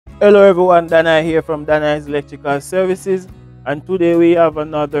Hello everyone, Dana here from Dana's Electrical Services, and today we have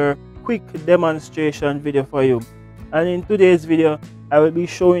another quick demonstration video for you. And in today's video I will be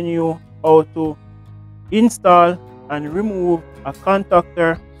showing you how to install and remove a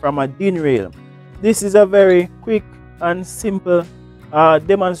contactor from a DIN rail. This is a very quick and simple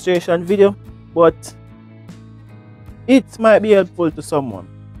demonstration video, but it might be helpful to someone.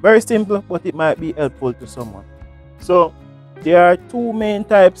 Very simple, but it might be helpful to someone. So there are two main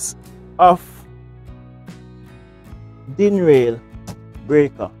types of DIN rail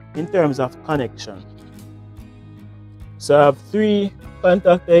breaker in terms of connection. So I have three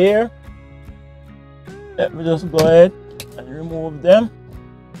contactors here. Let me just go ahead and remove them.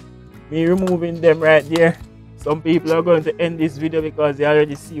 Me removing them right there. Some people are going to end this video because they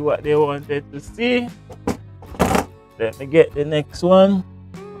already see what they wanted to see. Let me get the next one.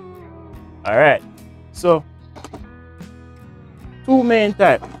 Alright, so two main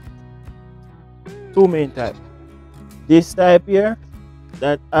type. This type here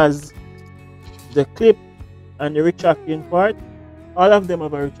that has the clip and the retracting part. All of them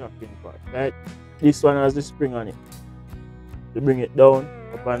have a retracting part, right? This one has the spring on it to bring it down,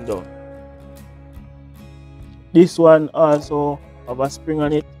 up and down. This one also have a spring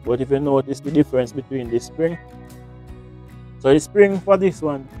on it, but if you notice the difference between the spring, so the spring for this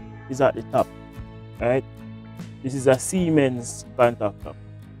one is at the top, right? This is a Siemens contactor.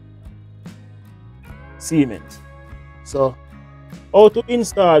 Siemens. So how to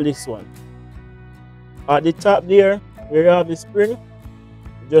install this one? At the top there where you have the spring,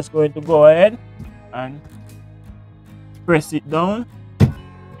 you're just going to go ahead and press it down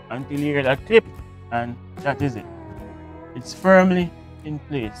until you hear that clip, and that is it. It's firmly in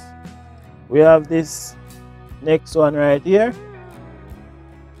place. We have this next one right here.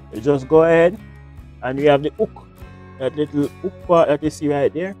 You just go ahead and we have the hook, that little hook part that you see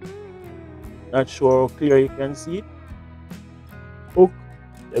right there. Not sure how clear you can see it. Hook.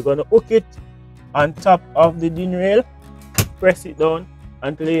 You're gonna hook it on top of the DIN rail, press it down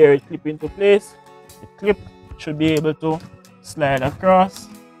until you hear it clip into place. The clip should be able to slide across.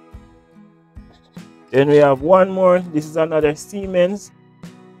 Then we have one more. This is another Siemens.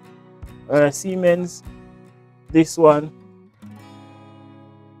 This one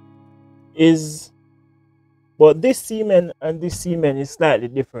is, but this Siemens and this Siemens is slightly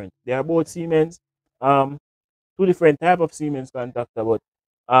different. They are both Siemens, two different type of Siemens contactor, but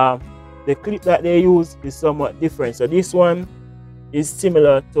the clip that they use is somewhat different. So this one is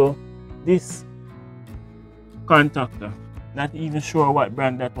similar to this contactor. Not even sure what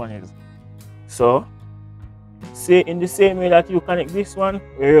brand that one is. So say in the same way that you connect this one,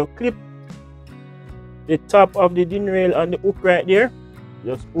 where you clip the top of the DIN rail on the hook right there,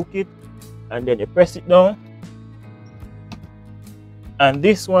 just hook it and then you press it down. And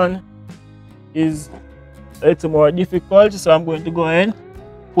this one is a little more difficult, so I'm going to go ahead,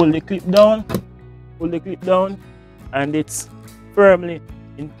 pull the clip down, and it's firmly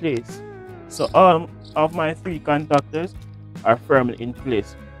in place. So all of my three contactors are firmly in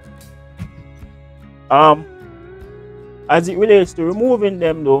place. As it relates to removing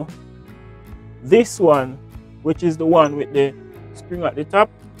them though, this one, which is the one with the spring at the top,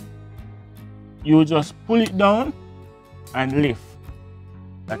 you just pull it down and lift.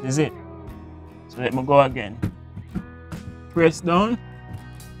 That is it. So let me go again. Press down,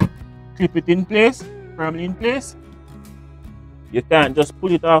 clip it in place, firmly in place. You can't just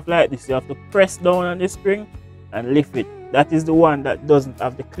pull it off like this. You have to press down on the spring and lift it. That is the one that doesn't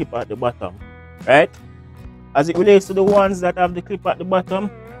have the clip at the bottom, right? As it relates to the ones that have the clip at the bottom,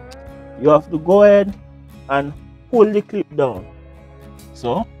 you have to go ahead and pull the clip down.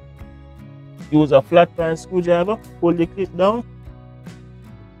 So use a flat pan screwdriver, pull the clip down,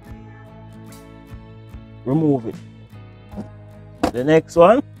 remove it. The next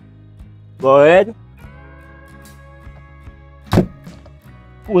one, go ahead,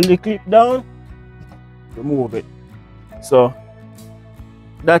 pull the clip down, remove it. So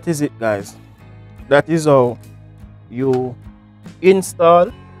that is it, guys. That is how you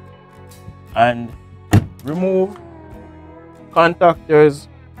install and remove contactors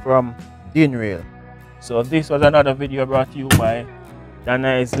from DIN rail. So this was another video brought to you by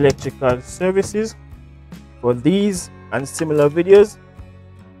Dana's Electrical Services. For these and similar videos,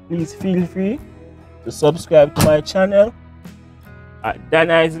 please feel free to subscribe to my channel at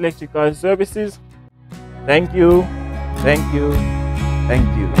Dana's Electrical Services. Thank you, thank you, thank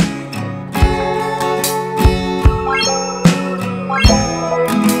you.